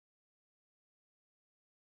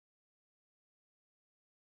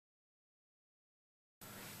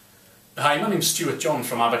Hi, my name's Stuart John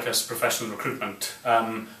from Abacus Professional Recruitment.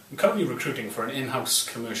 I'm currently recruiting for an in-house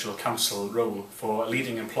commercial counsel role for a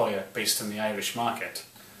leading employer based in the Irish market.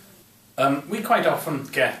 We quite often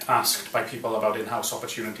get asked by people about in-house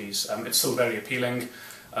opportunities. It's still very appealing.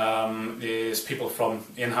 There's people from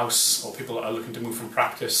in-house or people that are looking to move from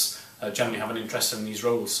practice generally have an interest in these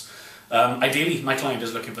roles. Ideally, my client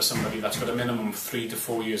is looking for somebody that's got a minimum of 3 to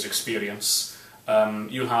 4 years experience.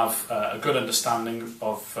 You'll have a good understanding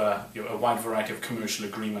of a wide variety of commercial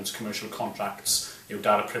agreements, commercial contracts,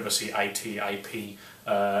 data privacy, IT, IP,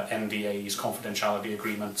 NDAs, confidentiality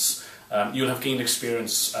agreements. You'll have gained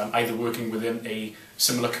experience either working within a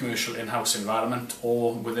similar commercial in-house environment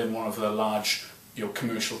or within one of the large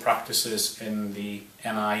commercial practices in the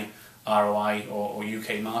NI, ROI or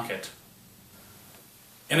UK market.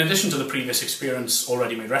 In addition to the previous experience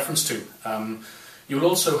already made reference to, you will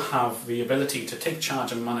also have the ability to take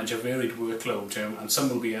charge and manage a varied workload, and some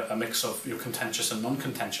will be a mix of contentious and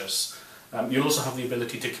non-contentious. You'll also have the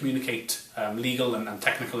ability to communicate legal and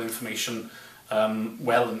technical information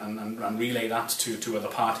well and relay that to other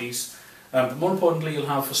parties. But more importantly, you'll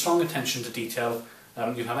have a strong attention to detail,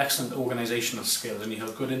 you'll have excellent organisational skills, and you'll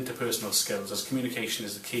have good interpersonal skills, as communication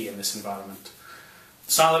is the key in this environment.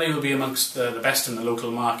 Salary will be amongst the best in the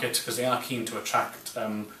local market because they are keen to attract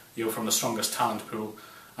from the strongest talent pool.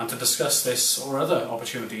 And to discuss this or other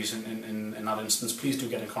opportunities in that instance, please do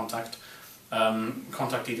get in contact.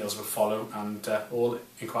 Contact details will follow, and all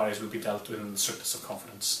inquiries will be dealt with in the strictest of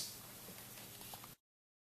confidence.